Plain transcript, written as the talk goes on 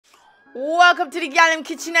Welcome to the Gallum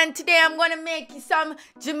Kitchen, and today I'm going to make you some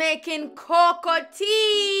Jamaican Coco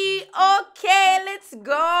Tea. Okay, let's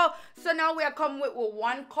go. So now we are coming with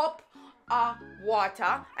 1 cup of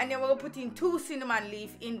water, and then we're going to put in 2 cinnamon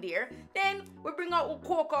leaf in there. Then we bring out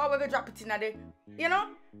cocoa, we're going to drop it in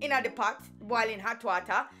the pot, boiling hot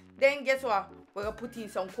water. Then guess what? We're going to put in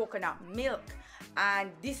some coconut milk.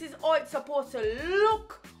 And this is how it's supposed to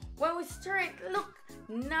look when we stir it. Look.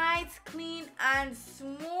 Nice, clean, and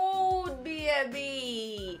smooth,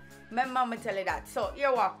 baby. My mama tell you that. So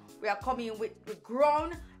here we are coming with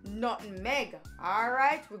ground nutmeg.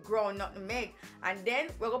 Alright, with ground nutmeg. And then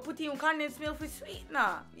we're gonna put in condensed milk for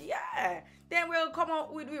sweetener. Yeah. Then we'll come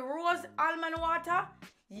out with rose almond water.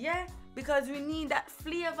 Yeah, because we need that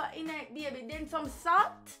flavor in it, baby. Then some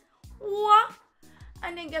salt. What?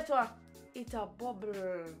 And then guess what? It's a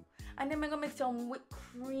bubble. And then we're gonna make some whipped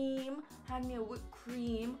cream, honey whipped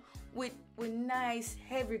cream with nice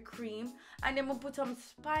heavy cream. And then we'll put some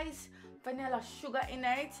spice, vanilla sugar in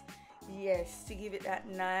it. Yes, to give it that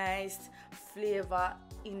nice flavor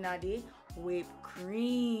in the whipped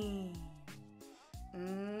cream.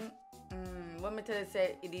 When me tell you,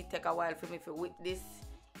 say it did take a while for me to whip this.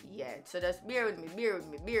 Yeah, so just bear with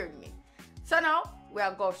me. So now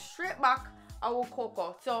we'll go straight back our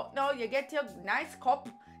cocoa. So now you get your nice cup.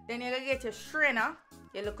 Then you're going to get your strainer,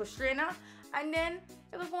 your little strainer, and then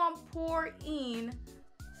you're going to go and pour in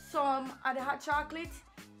some of the hot chocolate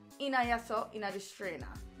in the strainer.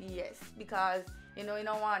 Yes, because you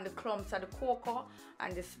don't want the clumps of the cocoa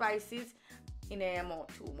and the spices in your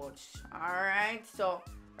mouth too much. Alright, so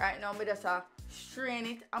right now we just strain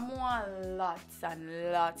it. I want lots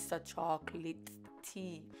and lots of chocolate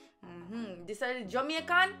tea. This is the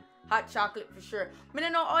Jamaican hot chocolate for sure. I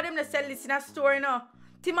don't know how them to sell this in a store,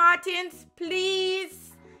 Tim Martins,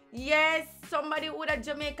 please. Yes, somebody with a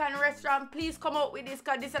Jamaican restaurant, please come out with this,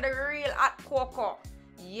 because this is the real hot cocoa.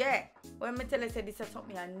 Yeah. When me tell you, say this is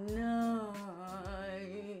something nice.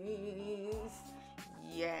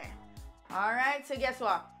 Yeah. Alright, so guess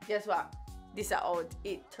what? This is how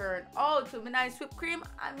it turned out to be nice whipped cream,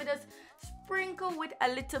 and me just sprinkle with a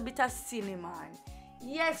little bit of cinnamon.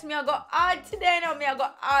 Yes, me I go add today now, me I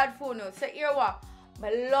go add for you. So here what?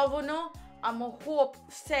 I love you. I'm hope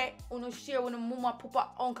say you share with mama, papa,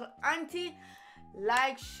 uncle, auntie.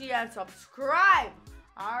 Like, share, and subscribe.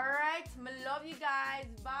 Alright, I love you guys.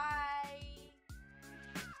 Bye.